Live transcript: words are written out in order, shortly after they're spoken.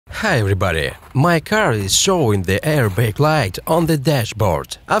Hi everybody! My car is showing the airbag light on the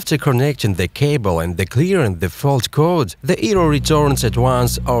dashboard. After connecting the cable and clearing the fault code, the error returns at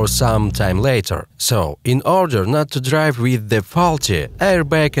once or some time later. So, in order not to drive with the faulty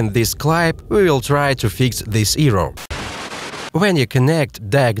airbag in this clip, we will try to fix this error. When you connect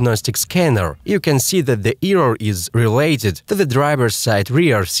diagnostic scanner, you can see that the error is related to the driver's side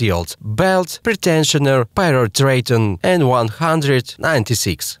rear seat belt, pretensioner, powertrain, and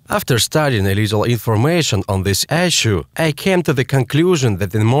 196. After studying a little information on this issue, I came to the conclusion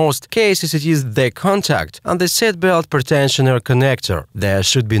that in most cases it is the contact on the seatbelt pretensioner connector. There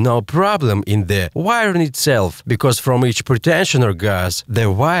should be no problem in the wiring itself, because from each pretensioner goes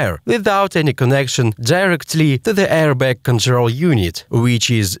the wire without any connection directly to the airbag control unit,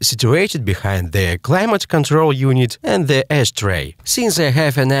 which is situated behind the climate control unit and the ashtray. Since I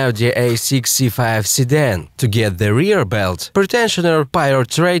have an Audi A6 C5 sedan, to get the rear belt, pretensioner,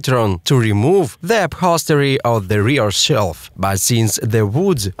 powertrain, to remove the upholstery of the rear shelf. But since the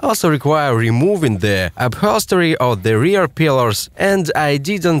wood also require removing the upholstery of the rear pillars and I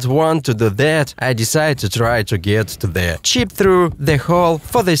didn't want to do that, I decided to try to get to the chip through the hole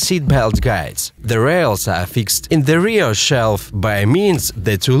for the seatbelt guides. The rails are fixed in the rear shelf by means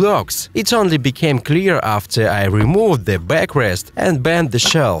the two locks. It only became clear after I removed the backrest and bent the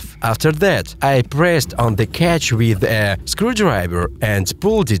shelf. After that, I pressed on the catch with a screwdriver and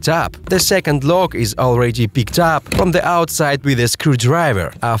pulled it up. The second lock is already picked up from the outside with a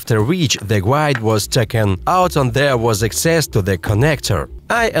screwdriver, after which the guide was taken out and there was access to the connector.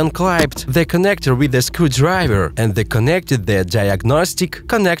 I unclipped the connector with a screwdriver and connected the diagnostic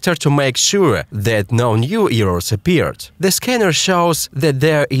connector to make sure that no new errors appeared. The scanner shows that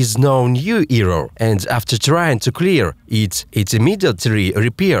there is no new error, and after trying to clear it, it immediately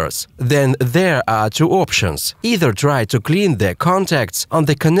repairs. Then there are two options: either try to clean the contacts on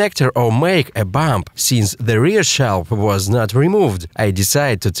the connector or make a bump. Since the rear shelf was not removed, I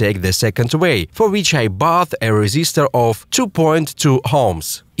decided to take the second way, for which I bought a resistor of 2.2 ohms.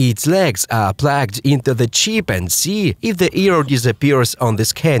 Its legs are plugged into the chip and see if the error disappears on the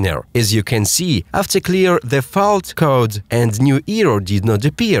scanner. As you can see, after clear the fault code and new error did not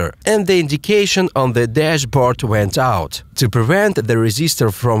appear, and the indication on the dashboard went out. To prevent the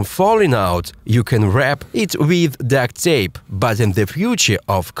resistor from falling out, you can wrap it with duct tape, but in the future,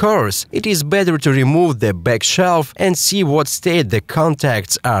 of course, it is better to remove the back shelf and see what state the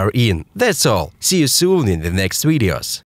contacts are in. That's all. See you soon in the next videos.